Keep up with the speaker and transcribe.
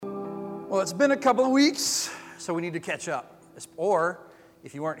Well, it's been a couple of weeks, so we need to catch up. Or,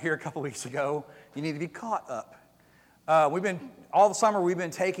 if you weren't here a couple of weeks ago, you need to be caught up. All the summer, we've been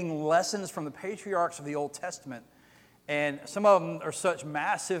taking lessons from the Patriarchs of the Old Testament. And some of them are such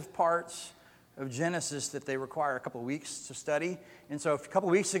massive parts of Genesis that they require a couple of weeks to study. And so a couple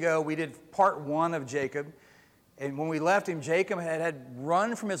of weeks ago, we did part 1 of Jacob. And when we left him, Jacob had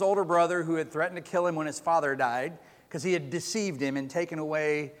run from his older brother who had threatened to kill him when his father died because he had deceived him and taken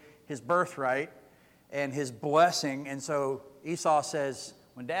away his birthright and his blessing. And so Esau says,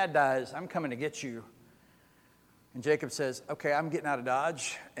 when Dad dies, I'm coming to get you. And Jacob says, okay, I'm getting out of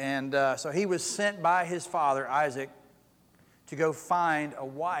Dodge. And so he was sent by his father, Isaac, to go find a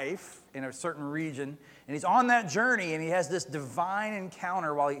wife in a certain region. And he's on that journey, and he has this divine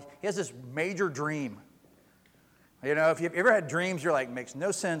encounter while he has this major dream. You know, if you've ever had dreams, you're like, makes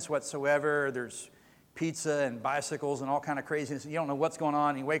no sense whatsoever. There's pizza and bicycles and all kind of craziness. You don't know what's going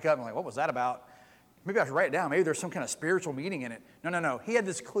on. And you wake up and like, what was that about? Maybe I should write it down. Maybe there's some kind of spiritual meaning in it. No. He had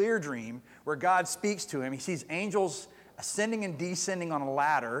this clear dream where God speaks to him. He sees angels ascending and descending on a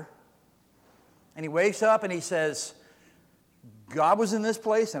ladder. And he wakes up and he says, God was in this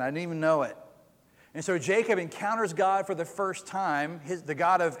place and I didn't even know it. And so Jacob encounters God for the first time. The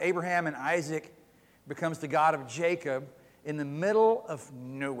God of Abraham and Isaac becomes the God of Jacob in the middle of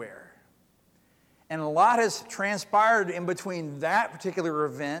nowhere. And a lot has transpired in between that particular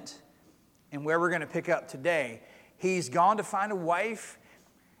event and where we're going to pick up today. He's gone to find a wife.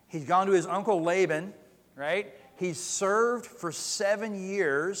 He's gone to his uncle Laban, right? He's served for 7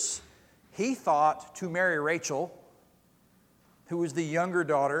 years, he thought, to marry Rachel, who was the younger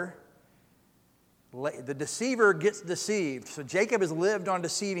daughter. The deceiver gets deceived. So Jacob has lived on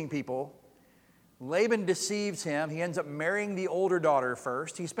deceiving people. Laban deceives him. He ends up marrying the older daughter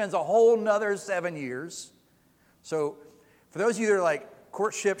first. He spends a whole nother 7 years. So for those of you that are like,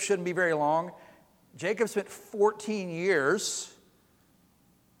 courtship shouldn't be very long, Jacob spent 14 years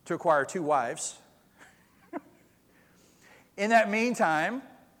to acquire 2 wives. In that meantime,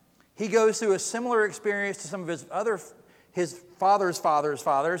 he goes through a similar experience to some of his father's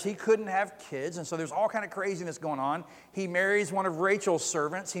fathers. He couldn't have kids, and so there's all kind of craziness going on. He marries one of Rachel's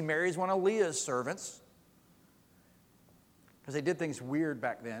servants. He marries one of Leah's servants because they did things weird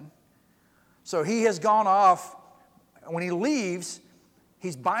back then. So he has gone off. When he leaves,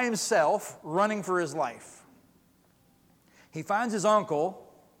 he's by himself running for his life. He finds his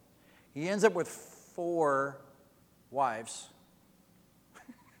uncle. He ends up with 4 wives.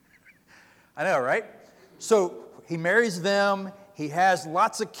 I know, right? So he marries them. He has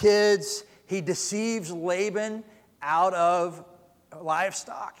lots of kids. He deceives Laban out of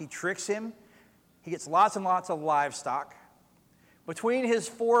livestock. He tricks him. He gets lots and lots of livestock. Between his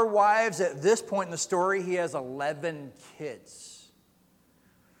 4 wives at this point in the story, he has 11 kids.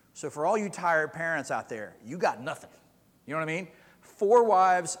 So for all you tired parents out there, you got nothing. You know what I mean? 4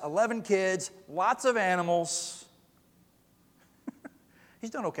 wives, 11 kids, lots of animals. He's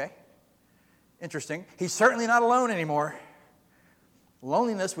done okay. Interesting. He's certainly not alone anymore.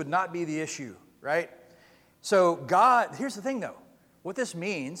 Loneliness would not be the issue, right? So God, here's the thing though. What this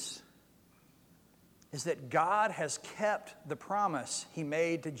means is that God has kept the promise he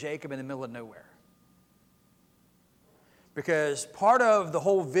made to Jacob in the middle of nowhere. Because part of the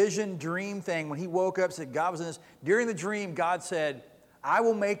whole vision dream thing, when he woke up, said God was in this, during the dream, God said, I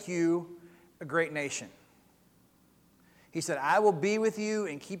will make you a great nation. He said, I will be with you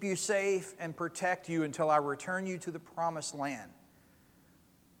and keep you safe and protect you until I return you to the promised land.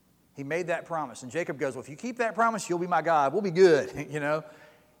 He made that promise. And Jacob goes, well, if you keep that promise, you'll be my God. We'll be good, you know.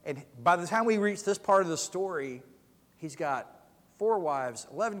 And by the time we reach this part of the story, he's got 4 wives,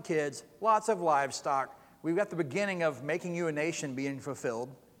 11 kids, lots of livestock. We've got the beginning of making you a nation being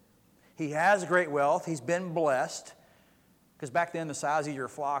fulfilled. He has great wealth. He's been blessed. Because back then, the size of your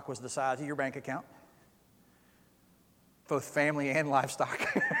flock was the size of your bank account. Both family and livestock.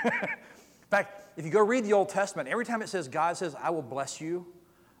 In fact, if you go read the Old Testament, every time it says, God says, I will bless you,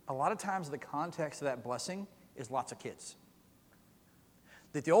 a lot of times the context of that blessing is lots of kids.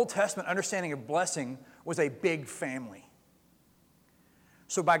 That the Old Testament understanding of blessing was a big family.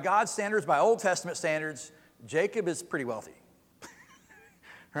 So by God's standards, by Old Testament standards, Jacob is pretty wealthy.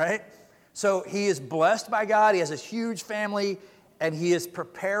 Right? So he is blessed by God, he has this huge family, and he is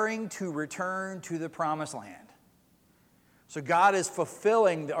preparing to return to the promised land. So God is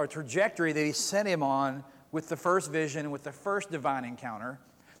fulfilling our trajectory that he sent him on with the first vision, with the first divine encounter.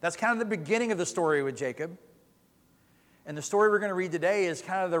 That's kind of the beginning of the story with Jacob. And the story we're going to read today is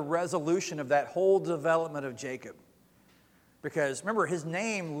kind of the resolution of that whole development of Jacob. Because remember, his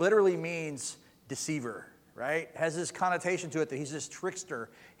name literally means deceiver, right? Has this connotation to it that he's this trickster.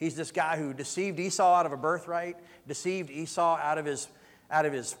 He's this guy who deceived Esau out of a birthright, deceived Esau out of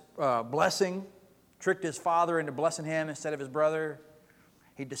his blessing, tricked his father into blessing him instead of his brother.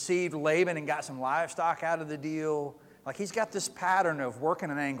 He deceived Laban and got some livestock out of the deal. Like, he's got this pattern of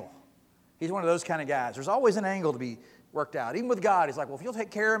working an angle. He's one of those kind of guys. There's always an angle to be worked out. Even with God, he's like, well, if you'll take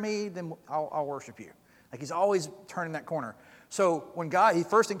care of me, then I'll worship you. Like, he's always turning that corner. So when he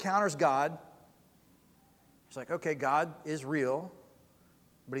first encounters God, he's like, okay, God is real,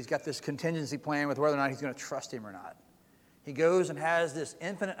 but he's got this contingency plan with whether or not he's going to trust him or not. He goes and has this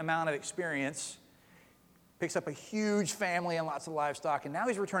infinite amount of experience, picks up a huge family and lots of livestock, and now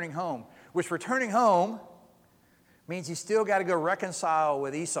he's returning home, which returning home means he's still got to go reconcile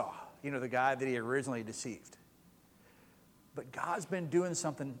with Esau, the guy that he originally deceived. But God's been doing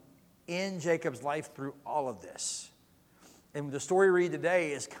something in Jacob's life through all of this. And the story we read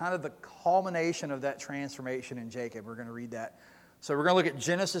today is kind of the culmination of that transformation in Jacob. We're going to read that. So we're going to look at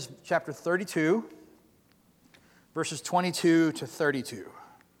Genesis chapter 32, verses 22 to 32.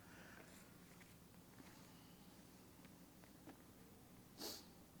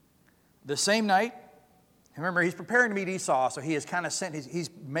 The same night, remember, he's preparing to meet Esau, so he has kind of he's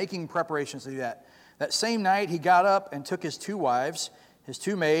making preparations to do that. That same night, he got up and took his 2 wives, his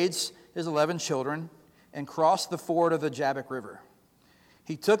 2 maids, his 11 children, and crossed the ford of the Jabbok River.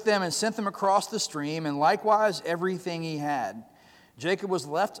 He took them and sent them across the stream, and likewise everything he had. Jacob was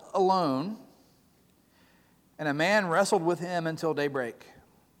left alone, and a man wrestled with him until daybreak.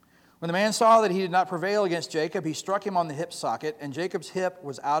 When the man saw that he did not prevail against Jacob, he struck him on the hip socket, and Jacob's hip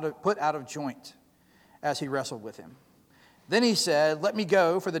was put out of joint as he wrestled with him. Then he said, "Let me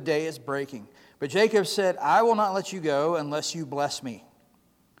go, for the day is breaking." But Jacob said, "I will not let you go unless you bless me."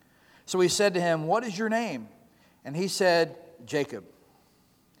 So he said to him, "What is your name?" And he said, "Jacob."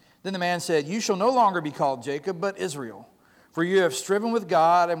 Then the man said, "You shall no longer be called Jacob, but Israel, for you have striven with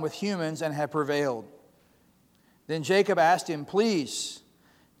God and with humans and have prevailed." Then Jacob asked him, "Please,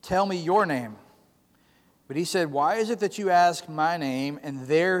 tell me your name." But he said, "Why is it that you ask my name?" And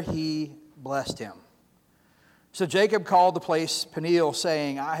there he blessed him. So Jacob called the place Peniel,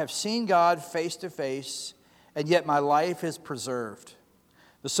 saying, "I have seen God face to face, and yet my life is preserved."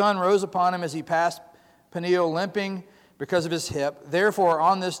 The sun rose upon him as he passed Peniel, limping because of his hip. Therefore,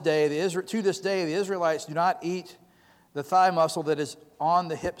 to this day, the Israelites do not eat the thigh muscle that is on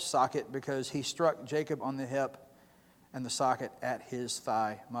the hip socket, because he struck Jacob on the hip and the socket at his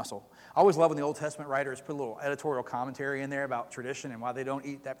thigh muscle. I always love when the Old Testament writers put a little editorial commentary in there about tradition and why they don't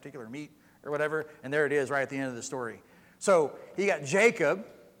eat that particular meat or whatever. And there it is right at the end of the story. So you got Jacob.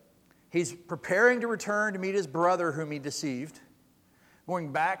 He's preparing to return to meet his brother whom he deceived,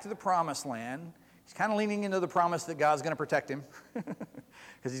 going back to the promised land. He's kind of leaning into the promise that God's going to protect him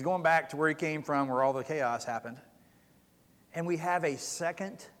because he's going back to where he came from, where all the chaos happened. And we have a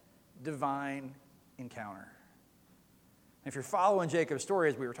second divine encounter. If you're following Jacob's story,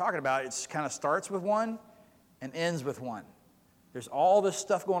 as we were talking about, it kind of starts with one and ends with one. There's all this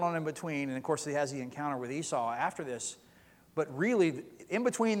stuff going on in between, and of course he has the encounter with Esau after this. But really, in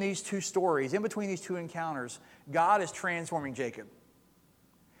between these two stories, in between these two encounters, God is transforming Jacob.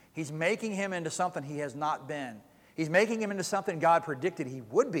 He's making him into something he has not been. He's making him into something God predicted he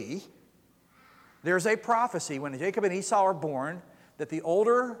would be. There's a prophecy when Jacob and Esau are born that the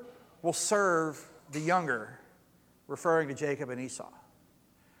older will serve the younger, referring to Jacob and Esau.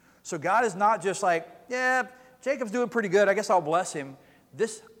 So God is not just like, yeah, Jacob's doing pretty good, I guess I'll bless him.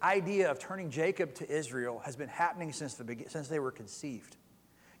 This idea of turning Jacob to Israel has been happening since they were conceived.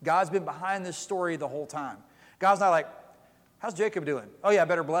 God's been behind this story the whole time. God's not like, how's Jacob doing? Oh yeah, I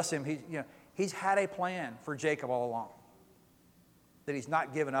better bless him. He's had a plan for Jacob all along that he's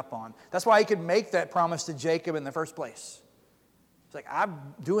not given up on. That's why he could make that promise to Jacob in the first place. It's like,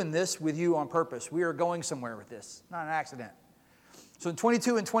 I'm doing this with you on purpose. We are going somewhere with this. Not an accident. So in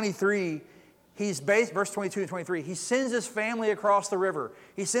 22 and 23, verse 22 and 23, he sends his family across the river.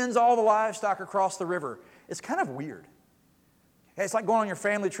 He sends all the livestock across the river. It's kind of weird. It's like going on your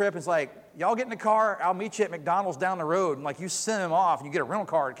family trip. It's like, y'all get in the car, I'll meet you at McDonald's down the road. And like you send them off and you get a rental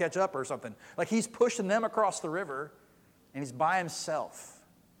car to catch up or something. Like he's pushing them across the river and he's by himself.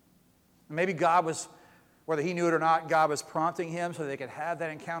 And maybe God was, whether he knew it or not, God was prompting him so they could have that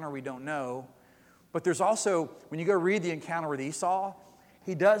encounter. We don't know. But there's also, when you go read the encounter with Esau,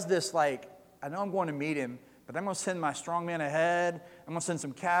 he does this like, I know I'm going to meet him, but I'm going to send my strong men ahead. I'm going to send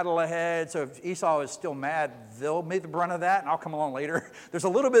some cattle ahead. So if Esau is still mad, they'll meet the brunt of that, and I'll come along later. There's a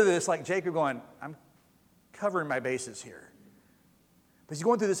little bit of this like Jacob going, I'm covering my bases here. But he's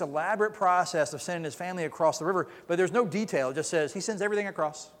going through this elaborate process of sending his family across the river, but there's no detail. It just says he sends everything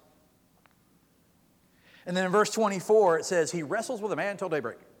across. And then in verse 24, it says, he wrestles with a man until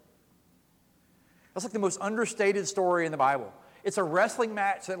daybreak. That's like the most understated story in the Bible. It's a wrestling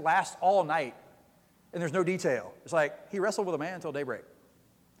match that lasts all night, and there's no detail. It's like, he wrestled with a man until daybreak.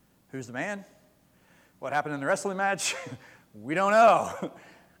 Who's the man? What happened in the wrestling match? We don't know.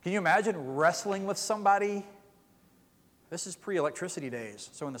 Can you imagine wrestling with somebody? This is pre-electricity days.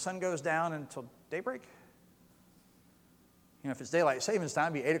 So when the sun goes down until daybreak, if it's daylight savings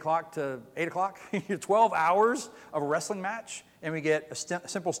time, it'd be 8 o'clock to 8 o'clock. 12 hours of a wrestling match, and we get a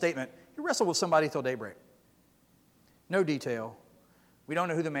simple statement. You wrestle with somebody till daybreak. No detail. We don't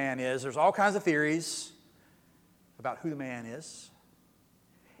know who the man is. There's all kinds of theories about who the man is.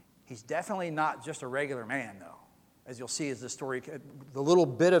 He's definitely not just a regular man, though. As you'll see as the story, the little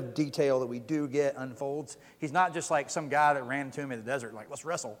bit of detail that we do get unfolds. He's not just like some guy that ran into him in the desert, like, let's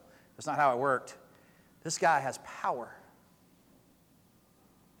wrestle. That's not how it worked. This guy has power.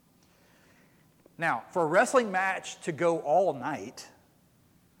 Now, for a wrestling match to go all night,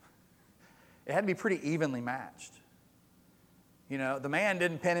 it had to be pretty evenly matched. The man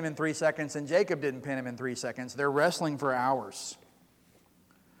didn't pin him in 3 seconds, and Jacob didn't pin him in 3 seconds. They're wrestling for hours.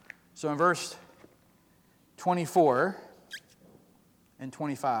 So in verse 24 and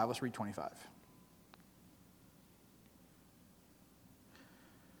 25, let's read 25.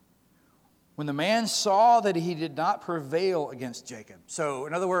 When the man saw that he did not prevail against Jacob. So,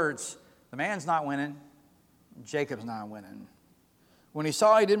 in other words, the man's not winning, Jacob's not winning. When he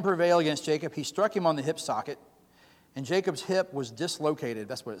saw he didn't prevail against Jacob, he struck him on the hip socket, and Jacob's hip was dislocated,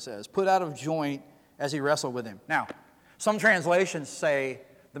 that's what it says, put out of joint as he wrestled with him. Now, some translations say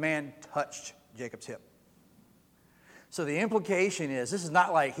the man touched Jacob's hip. So the implication is, this is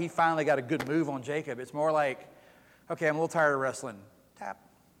not like he finally got a good move on Jacob. It's more like, okay, I'm a little tired of wrestling. Tap.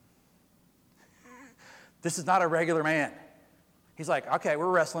 This is not a regular man. He's like, okay, we're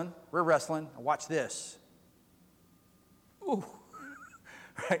wrestling. Watch this. Ooh.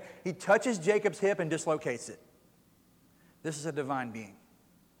 Right? He touches Jacob's hip and dislocates it. This is a divine being.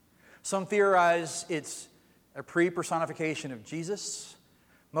 Some theorize it's a pre-personification of Jesus.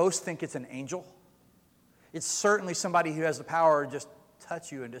 Most think it's an angel. It's certainly somebody who has the power to just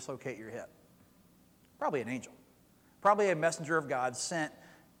touch you and dislocate your hip. Probably an angel. Probably a messenger of God sent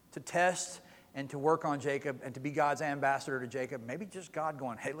to test and to work on Jacob and to be God's ambassador to Jacob. Maybe just God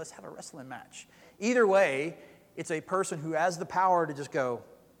going, hey, let's have a wrestling match. Either way, it's a person who has the power to just go,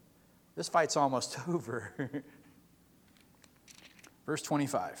 this fight's almost over. Verse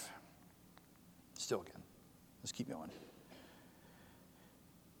 25. Still again. Let's keep going.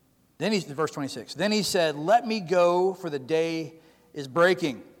 Verse 26. Then he said, let me go, for the day is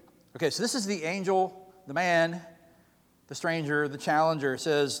breaking. Okay, so this is the angel, the man, the stranger, the challenger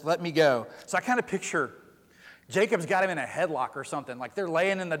says, let me go. So I kind of picture Jacob's got him in a headlock or something. Like they're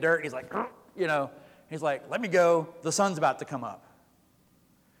laying in the dirt. He's like, he's like, let me go. The sun's about to come up.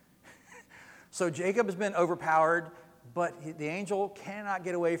 So Jacob has been overpowered, but the angel cannot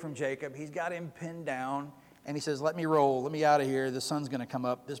get away from Jacob. He's got him pinned down. And he says, let me roll. Let me out of here. The sun's going to come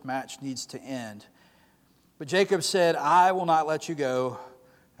up. This match needs to end. But Jacob said, I will not let you go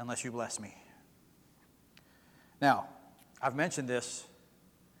unless you bless me. Now, I've mentioned this.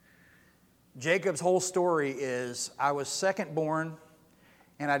 Jacob's whole story is, I was second born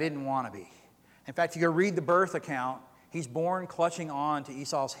and I didn't want to be. In fact, you go read the birth account, he's born clutching on to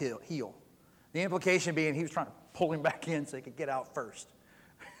Esau's heel. The implication being he was trying to pull him back in so he could get out first.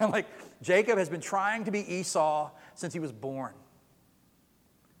 And like, Jacob has been trying to be Esau since he was born.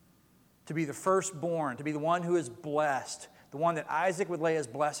 To be the firstborn, to be the one who is blessed, the one that Isaac would lay his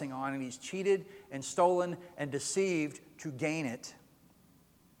blessing on, and he's cheated and stolen and deceived to gain it.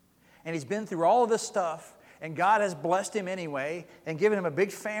 And he's been through all of this stuff, and God has blessed him anyway, and given him a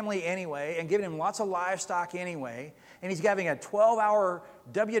big family anyway, and given him lots of livestock anyway, and he's having a 12-hour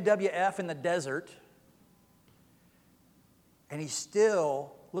WWF in the desert, and he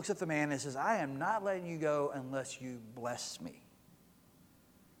still looks at the man and says, I am not letting you go unless you bless me.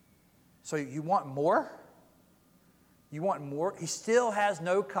 So you want more? You want more? He still has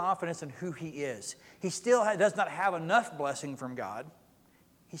no confidence in who he is. He still does not have enough blessing from God.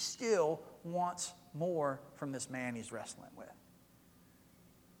 He still wants more from this man he's wrestling with.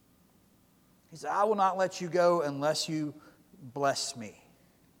 He said, I will not let you go unless you bless me.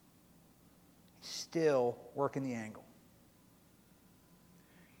 He's still working the angle.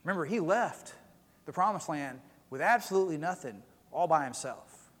 Remember, he left the promised land with absolutely nothing, all by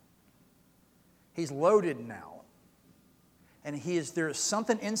himself. He's loaded now. And there is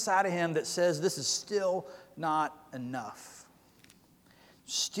something inside of him that says this is still not enough.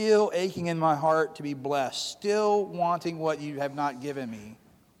 Still aching in my heart to be blessed. Still wanting what you have not given me.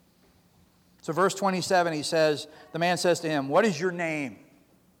 So verse 27, he says, the man says to him, "What is your name?"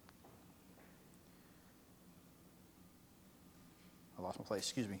 I lost my place,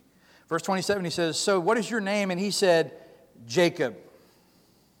 excuse me. Verse 27, he says, "So what is your name?" And he said, "Jacob."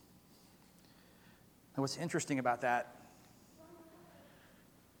 And what's interesting about that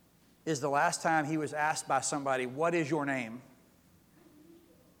is the last time he was asked by somebody, "What is your name?"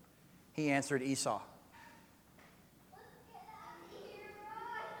 he answered Esau.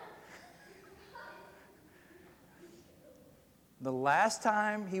 The last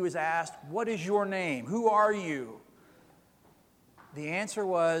time he was asked, "What is your name? Who are you?" the answer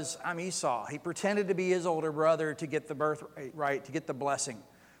was, "I'm Esau." He pretended to be his older brother to get the birthright, to get the blessing.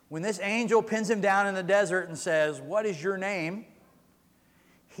 When this angel pins him down in the desert and says, "What is your name?"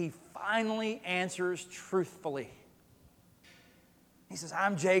 he finally answers truthfully. He says,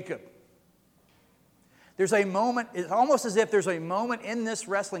 "I'm Jacob." There's a moment, it's almost as if there's a moment in this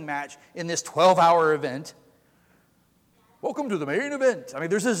wrestling match, in this 12-hour event. Welcome to the main event. I mean,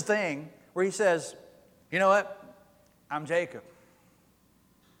 there's this thing where he says, "You know what? I'm Jacob."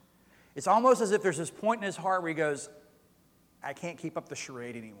 It's almost as if there's this point in his heart where he goes, "I can't keep up the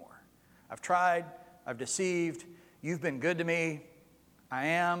charade anymore. I've tried. I've deceived. You've been good to me. I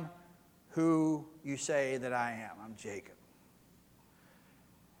am who you say that I am. I'm Jacob."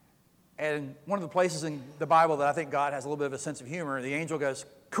 And one of the places in the Bible that I think God has a little bit of a sense of humor, the angel goes,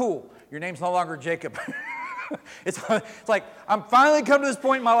 "Cool, your name's no longer Jacob." It's like, I'm finally come to this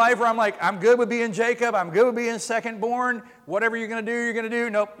point in my life where I'm like, I'm good with being Jacob. I'm good with being second born. Whatever you're going to do, you're going to do.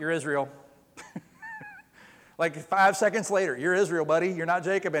 Nope, you're Israel. Like 5 seconds later, you're Israel, buddy. You're not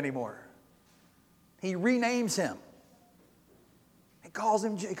Jacob anymore. He renames him. He calls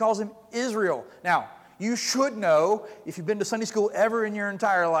him Israel. Now, you should know, if you've been to Sunday school ever in your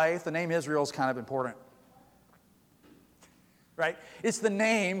entire life, the name Israel is kind of important. Right? It's the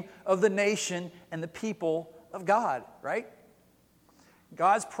name of the nation and the people of God, right?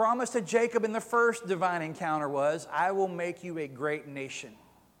 God's promise to Jacob in the first divine encounter was, "I will make you a great nation.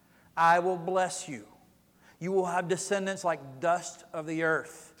 I will bless you. You will have descendants like dust of the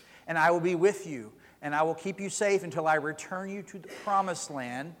earth. And I will be with you. And I will keep you safe until I return you to the promised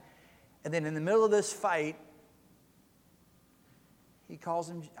land." And then in the middle of this fight, he calls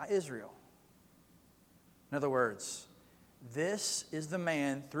him Israel. In other words, this is the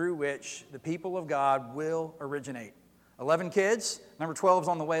man through which the people of God will originate. 11 kids, number 12 is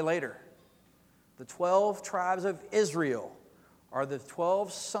on the way later. The 12 tribes of Israel are the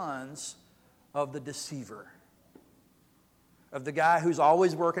 12 sons of the deceiver, of the guy who's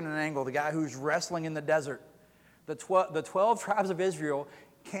always working an angle, the guy who's wrestling in the desert. The 12 tribes of Israel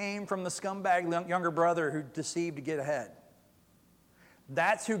came from the scumbag younger brother who deceived to get ahead.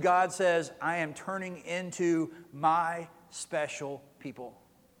 That's who God says, "I am turning into my special people.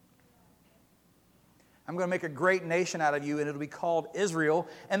 I'm going to make a great nation out of you, and it'll be called Israel."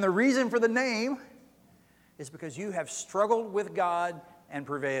 And the reason for the name is because you have struggled with God and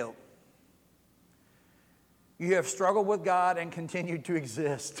prevailed. You have struggled with God and continued to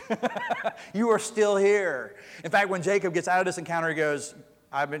exist. You are still here. In fact, when Jacob gets out of this encounter, he goes,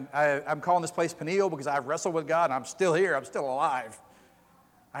 I'm calling this place Peniel because I've wrestled with God and I'm still here. I'm still alive.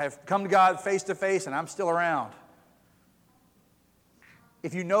 I have come to God face to face and I'm still around.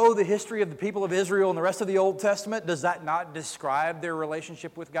 If you know the history of the people of Israel and the rest of the Old Testament, does that not describe their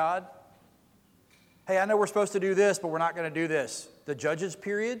relationship with God? Hey, I know we're supposed to do this, but we're not going to do this. The Judges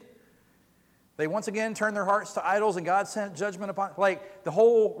period, they once again turned their hearts to idols and God sent judgment upon, like the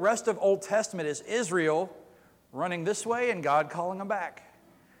whole rest of Old Testament is Israel running this way and God calling them back.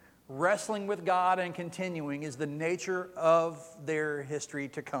 Wrestling with God and continuing is the nature of their history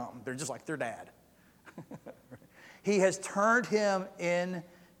to come. They're just like their dad. He has turned him into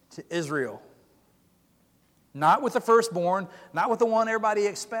Israel. Not with the firstborn, not with the one everybody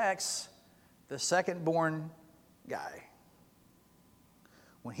expects, the second-born guy.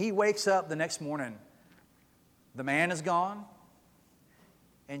 When he wakes up the next morning, the man is gone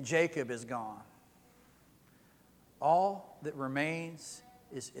and Jacob is gone. All that remains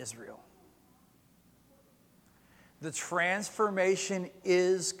is Israel. The transformation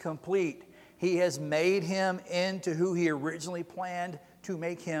is complete. He has made him into who he originally planned to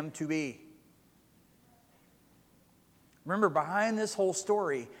make him to be. Remember, behind this whole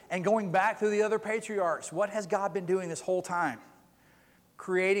story, and going back through the other patriarchs, what has God been doing this whole time?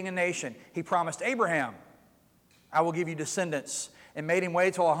 Creating a nation. He promised Abraham, "I will give you descendants," and made him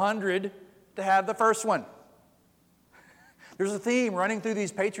wait till 100 to have the first one. There's a theme running through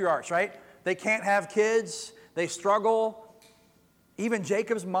these patriarchs, right? They can't have kids. They struggle. Even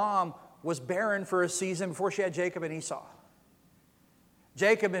Jacob's mom was barren for a season before she had Jacob and Esau.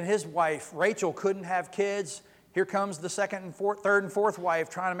 Jacob and his wife, Rachel, couldn't have kids. Here comes the third and fourth wife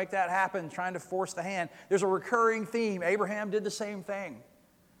trying to make that happen, trying to force the hand. There's a recurring theme. Abraham did the same thing.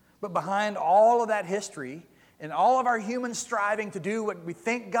 But behind all of that history and all of our human striving to do what we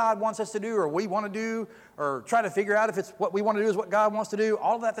think God wants us to do or we want to do or try to figure out if it's what we want to do is what God wants to do,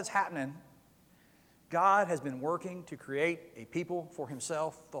 all of that's happening, God has been working to create a people for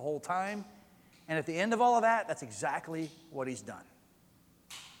himself the whole time. And at the end of all of that, that's exactly what he's done.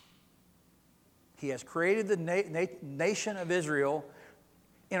 He has created the nation of Israel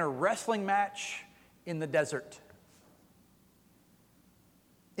in a wrestling match in the desert.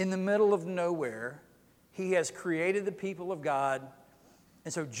 In the middle of nowhere, he has created the people of God.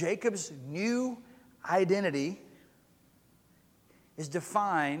 And so Jacob's new identity is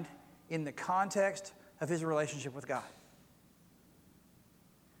defined in the context of his relationship with God.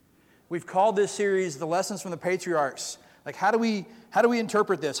 We've called this series The Lessons from the Patriarchs. Like, how do we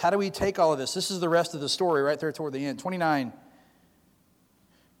interpret this? How do we take all of this? This is the rest of the story right there toward the end. 29.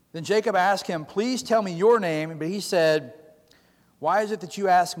 Then Jacob asked him, "Please tell me your name." But he said, "Why is it that you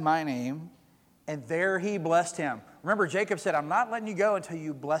ask my name?" And there he blessed him. Remember, Jacob said, "I'm not letting you go until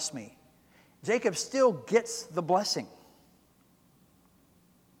you bless me." Jacob still gets the blessing.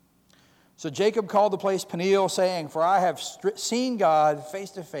 So Jacob called the place Peniel, saying, "For I have seen God face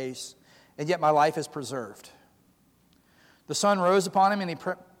to face, and yet my life is preserved." The sun rose upon him,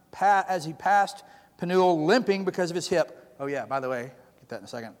 and as he passed Peniel, limping because of his hip. Oh yeah, by the way, get that in a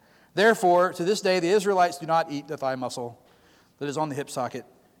second. Therefore, to this day, the Israelites do not eat the thigh muscle that is on the hip socket,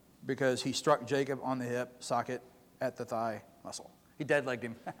 because he struck Jacob on the hip socket at the thigh muscle. He dead-legged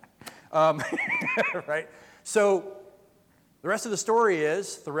him. Right? So the rest of the story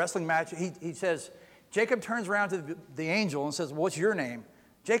is the wrestling match. He says, Jacob turns around to the angel and says, "Well, what's your name?"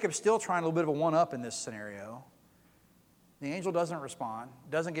 Jacob's still trying a little bit of a one-up in this scenario. The angel doesn't respond,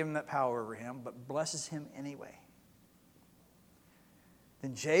 doesn't give him that power over him, but blesses him anyway.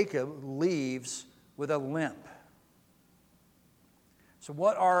 Then Jacob leaves with a limp. So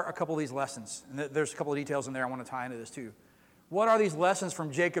what are a couple of these lessons? And there's a couple of details in there I want to tie into this too. What are these lessons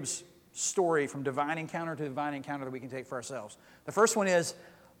from Jacob's story, from divine encounter to divine encounter, that we can take for ourselves? The first one is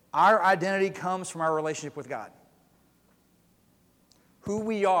our identity comes from our relationship with God. Who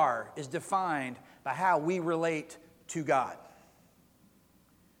we are is defined by how we relate to God.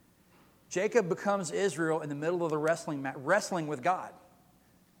 Jacob becomes Israel in the middle of the wrestling with God.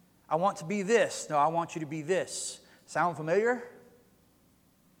 I want to be this. No, I want you to be this. Sound familiar?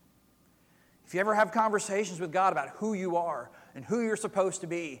 If you ever have conversations with God about who you are and who you're supposed to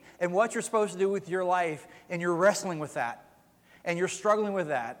be and what you're supposed to do with your life, and you're wrestling with that and you're struggling with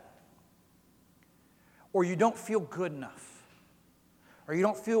that, or you don't feel good enough, or you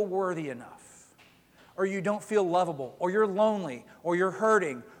don't feel worthy enough, or you don't feel lovable, or you're lonely, or you're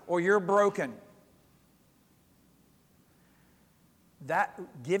hurting, or you're broken, that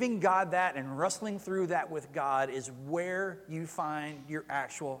giving God that and wrestling through that with God is where you find your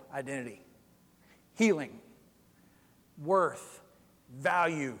actual identity. Healing, worth,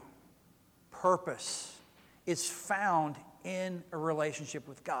 value, purpose is found in a relationship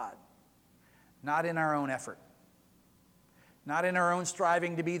with God, not in our own effort, not in our own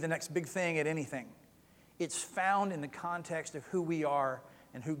striving to be the next big thing at anything. It's found in the context of who we are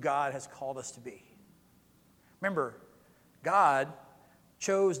and who God has called us to be. Remember, God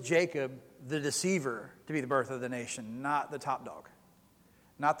chose Jacob, the deceiver, to be the birth of the nation, not the top dog,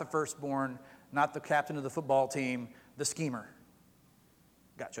 not the firstborn, not the captain of the football team, the schemer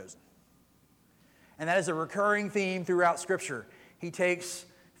got chosen. And that is a recurring theme throughout Scripture. He takes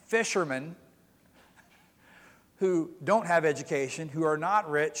fishermen who don't have education, who are not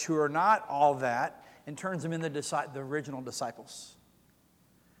rich, who are not all that, and turns them into the original disciples.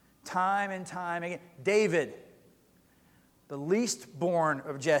 Time and time again. David, the least born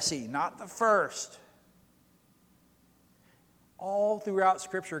of Jesse, not the first. All throughout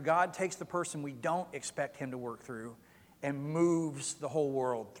Scripture, God takes the person we don't expect him to work through and moves the whole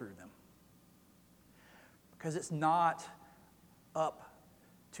world through them. Because it's not up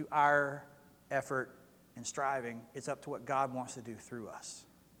to our effort and striving. It's up to what God wants to do through us.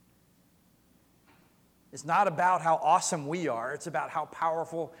 It's not about how awesome we are. It's about how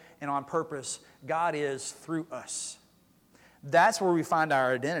powerful and on purpose God is through us. That's where we find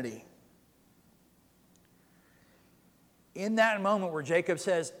our identity. In that moment where Jacob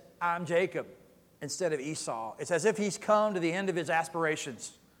says, "I'm Jacob," instead of Esau, it's as if he's come to the end of his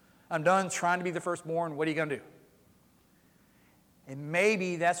aspirations. I'm done trying to be the firstborn. What are you going to do? And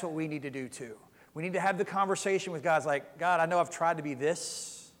maybe that's what we need to do too. We need to have the conversation with God. It's like, God, I know I've tried to be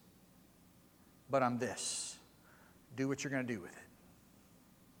this, but I'm this. Do what you're going to do with it.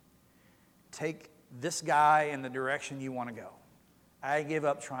 take this guy in the direction you want to go. I give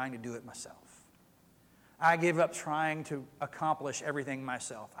up trying to do it myself. I give up trying to accomplish everything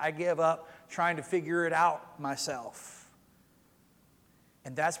myself. I give up trying to figure it out myself.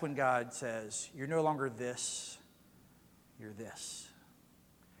 And that's when God says, you're no longer this, you're this.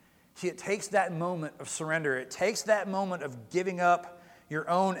 See, it takes that moment of surrender. It takes that moment of giving up your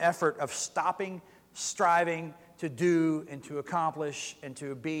own effort, of stopping, striving to do and to accomplish and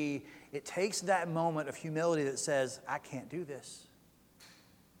to be. It takes that moment of humility that says, I can't do this.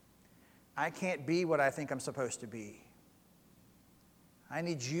 I can't be what I think I'm supposed to be. I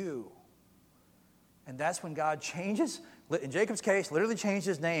need you. And that's when God changes, in Jacob's case, literally changed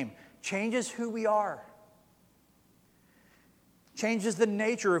his name, changes who we are, changes the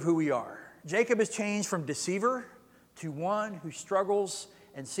nature of who we are. Jacob is changed from deceiver to one who struggles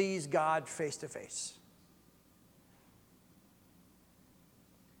and sees God face to face.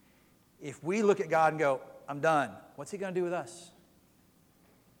 If we look at God and go, I'm done, what's he going to do with us?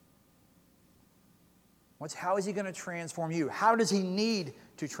 How is he going to transform you? How does he need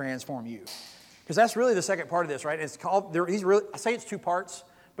to transform you? Because that's really the second part of this, right? It's called, I say it's two parts,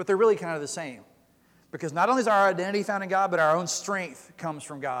 but they're really kind of the same. Because not only is our identity found in God, but our own strength comes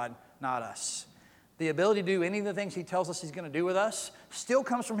from God, not us. The ability to do any of the things he tells us he's going to do with us still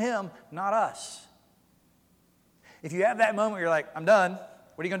comes from him, not us. If you have that moment where you're like, I'm done,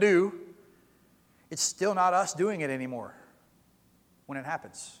 what are you going to do? It's still not us doing it anymore when it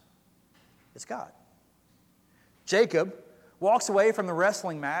happens. It's God. Jacob walks away from the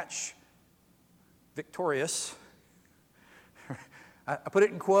wrestling match victorious. I put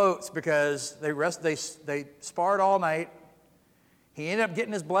it in quotes because they sparred all night. He ended up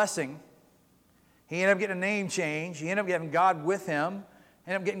getting his blessing. He ended up getting a name change. He ended up getting God with him.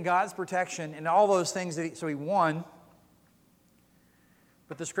 Ended up getting God's protection and all those things. So he won.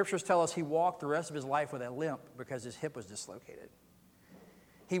 But the scriptures tell us he walked the rest of his life with a limp because his hip was dislocated.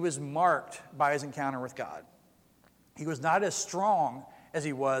 He was marked by his encounter with God. He was not as strong as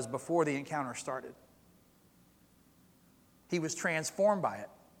he was before the encounter started. He was transformed by it.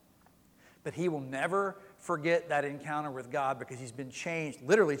 But he will never forget that encounter with God because he's been changed,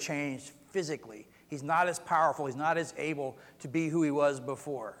 literally changed physically. He's not as powerful. He's not as able to be who he was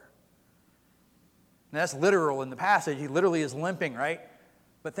before. And that's literal in the passage. He literally is limping, right?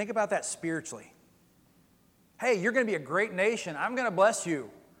 But think about that spiritually. Hey, you're going to be a great nation. I'm going to bless you.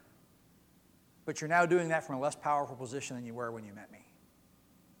 But you're now doing that from a less powerful position than you were when you met me.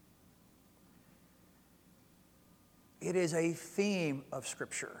 It is a theme of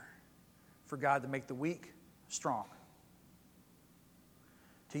Scripture for God to make the weak strong,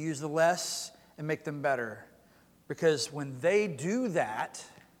 to use the less and make them better. Because when they do that,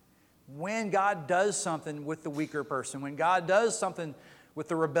 when God does something with the weaker person, when God does something with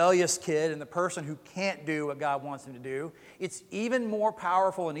the rebellious kid and the person who can't do what God wants him to do, it's even more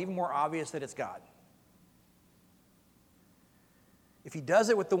powerful and even more obvious that it's God. If he does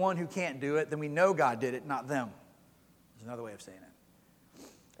it with the one who can't do it, then we know God did it, not them. There's another way of saying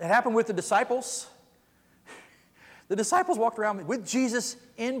it. It happened with the disciples. The disciples walked around with Jesus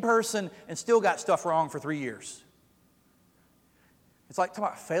in person and still got stuff wrong for 3 years. It's like talking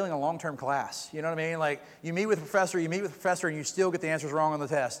about failing a long-term class. You know what I mean? Like you meet with a professor, and you still get the answers wrong on the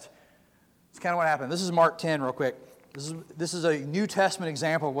test. It's kind of what happened. This is Mark 10 real quick. This is a New Testament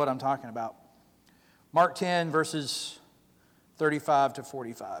example of what I'm talking about. Mark 10 verses 35 to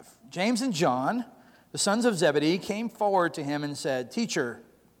 45. James and John, the sons of Zebedee, came forward to him and said, "Teacher,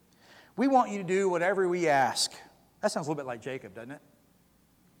 we want you to do whatever we ask." That sounds a little bit like Jacob, doesn't it?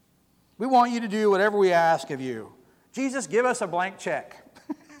 We want you to do whatever we ask of you. Jesus, give us a blank check.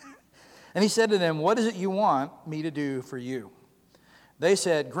 And he said to them, "What is it you want me to do for you?" They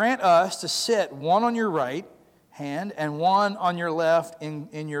said, "Grant us to sit one on your right hand and one on your left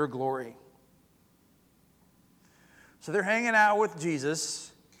in your glory." So they're hanging out with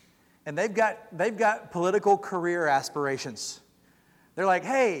Jesus, and they've got political career aspirations. They're like,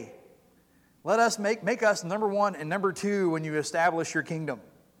 "Hey, let us make us number one and number two when you establish your kingdom.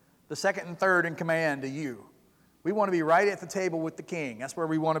 The second and third in command to you. We want to be right at the table with the king. That's where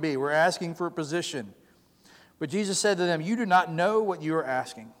we want to be. We're asking for a position." But Jesus said to them, "You do not know what you are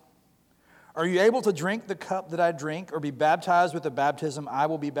asking. Are you able to drink the cup that I drink or be baptized with the baptism I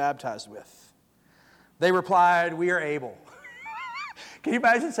will be baptized with?" They replied, "We are able." Can you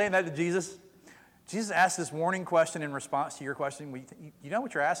imagine saying that to Jesus? Jesus asked this warning question in response to your question. You know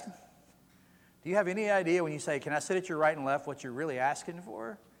what you're asking? Do you have any idea when you say, "Can I sit at your right and left," what you're really asking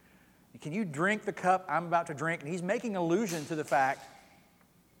for? Can you drink the cup I'm about to drink? And he's making allusion to the fact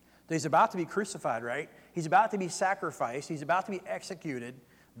that he's about to be crucified, right? He's about to be sacrificed. He's about to be executed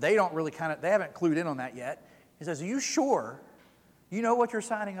They haven't clued in on that yet. He says, are you sure you know what you're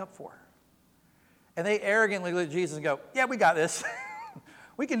signing up for? And they arrogantly look at Jesus and go, yeah, we got this.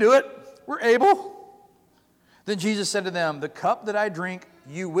 We can do it. We're able. Then Jesus said to them, the cup that I drink,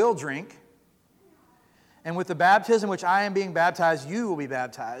 you will drink. And with the baptism which I am being baptized, you will be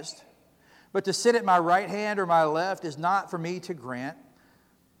baptized. But to sit at my right hand or my left is not for me to grant,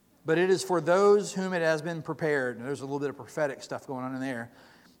 but it is for those whom it has been prepared. And there's a little bit of prophetic stuff going on in there.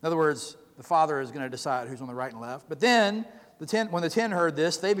 In other words, the Father is going to decide who's on the right and left. But then, when the 10 heard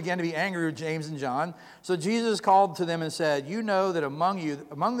this, they began to be angry with James and John. So Jesus called to them and said, you know that among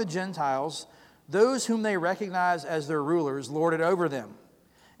the Gentiles, those whom they recognize as their rulers lord it over them.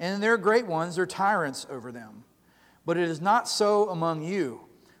 And their great ones are tyrants over them. But it is not so among you.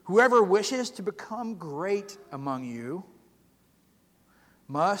 Whoever wishes to become great among you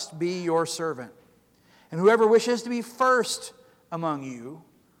must be your servant. And whoever wishes to be first among you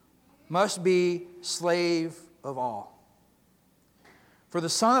must be slave of all. For the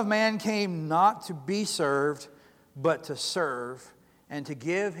Son of Man came not to be served, but to serve, and to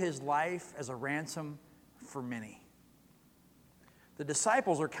give his life as a ransom for many. The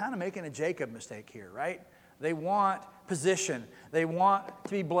disciples are kind of making a Jacob mistake here, right? They want position. They want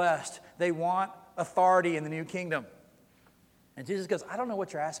to be blessed. They want authority in the new kingdom. And Jesus goes, I don't know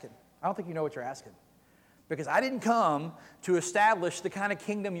what you're asking. I don't think you know what you're asking. Because I didn't come to establish the kind of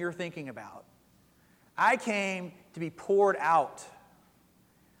kingdom you're thinking about. I came to be poured out.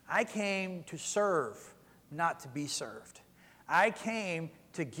 I came to serve, not to be served. I came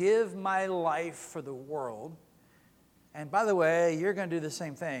to give my life for the world. And by the way, you're going to do the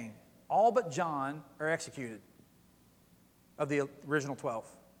same thing. All but John are executed of the original 12.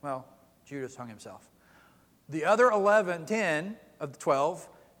 Well, Judas hung himself. The other 10 of the 12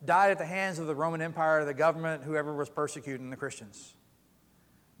 died at the hands of the Roman Empire, the government, whoever was persecuting the Christians.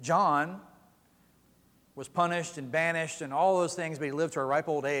 John was punished and banished and all those things, but he lived to a ripe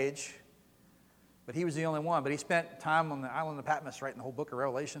old age. But he was the only one. But he spent time on the island of Patmos writing the whole book of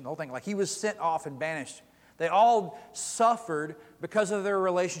Revelation, the whole thing. Like he was sent off and banished. They all suffered because of their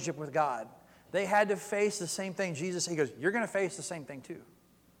relationship with God. They had to face the same thing. Jesus, he goes, you're going to face the same thing too.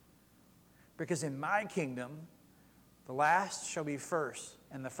 Because in my kingdom, the last shall be first,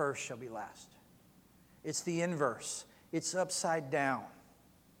 and the first shall be last. It's the inverse. It's upside down.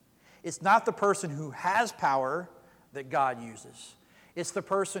 It's not the person who has power that God uses. It's the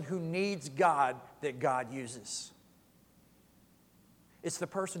person who needs God that God uses. It's the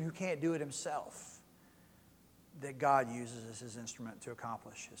person who can't do it himself that God uses as his instrument to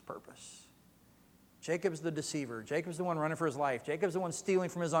accomplish his purpose. Jacob's the deceiver. Jacob's the one running for his life. Jacob's the one stealing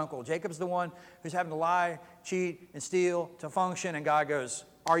from his uncle. Jacob's the one who's having to lie, cheat, and steal to function. And God goes,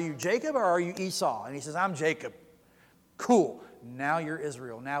 are you Jacob or are you Esau? And he says, I'm Jacob. Cool. Now you're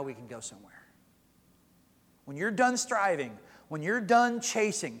Israel. Now we can go somewhere. When you're done striving, when you're done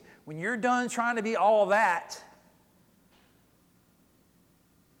chasing, when you're done trying to be all that,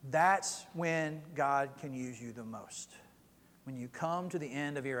 that's when God can use you the most. When you come to the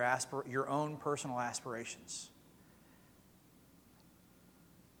end of your own personal aspirations.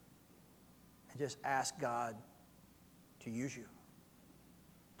 And just ask God to use you.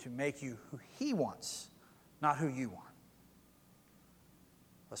 To make you who he wants, not who you want.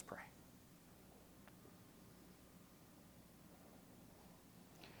 Let's pray.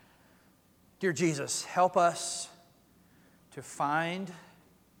 Dear Jesus, help us to find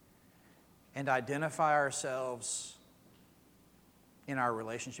and identify ourselves in our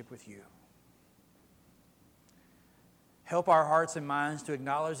relationship with you. Help our hearts and minds to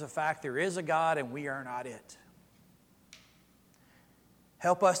acknowledge the fact there is a God and we are not it.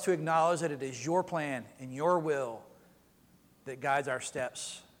 Help us to acknowledge that it is your plan and your will that guides our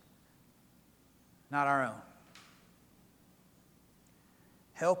steps, not our own.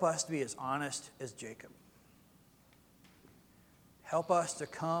 Help us to be as honest as Jacob. Help us to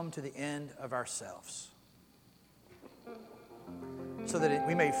come to the end of ourselves so that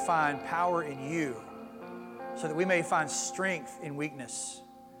we may find power in you, so that we may find strength in weakness,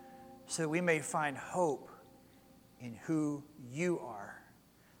 so that we may find hope in who you are,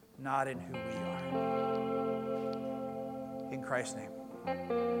 not in who we are. In Christ's name,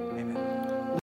 amen.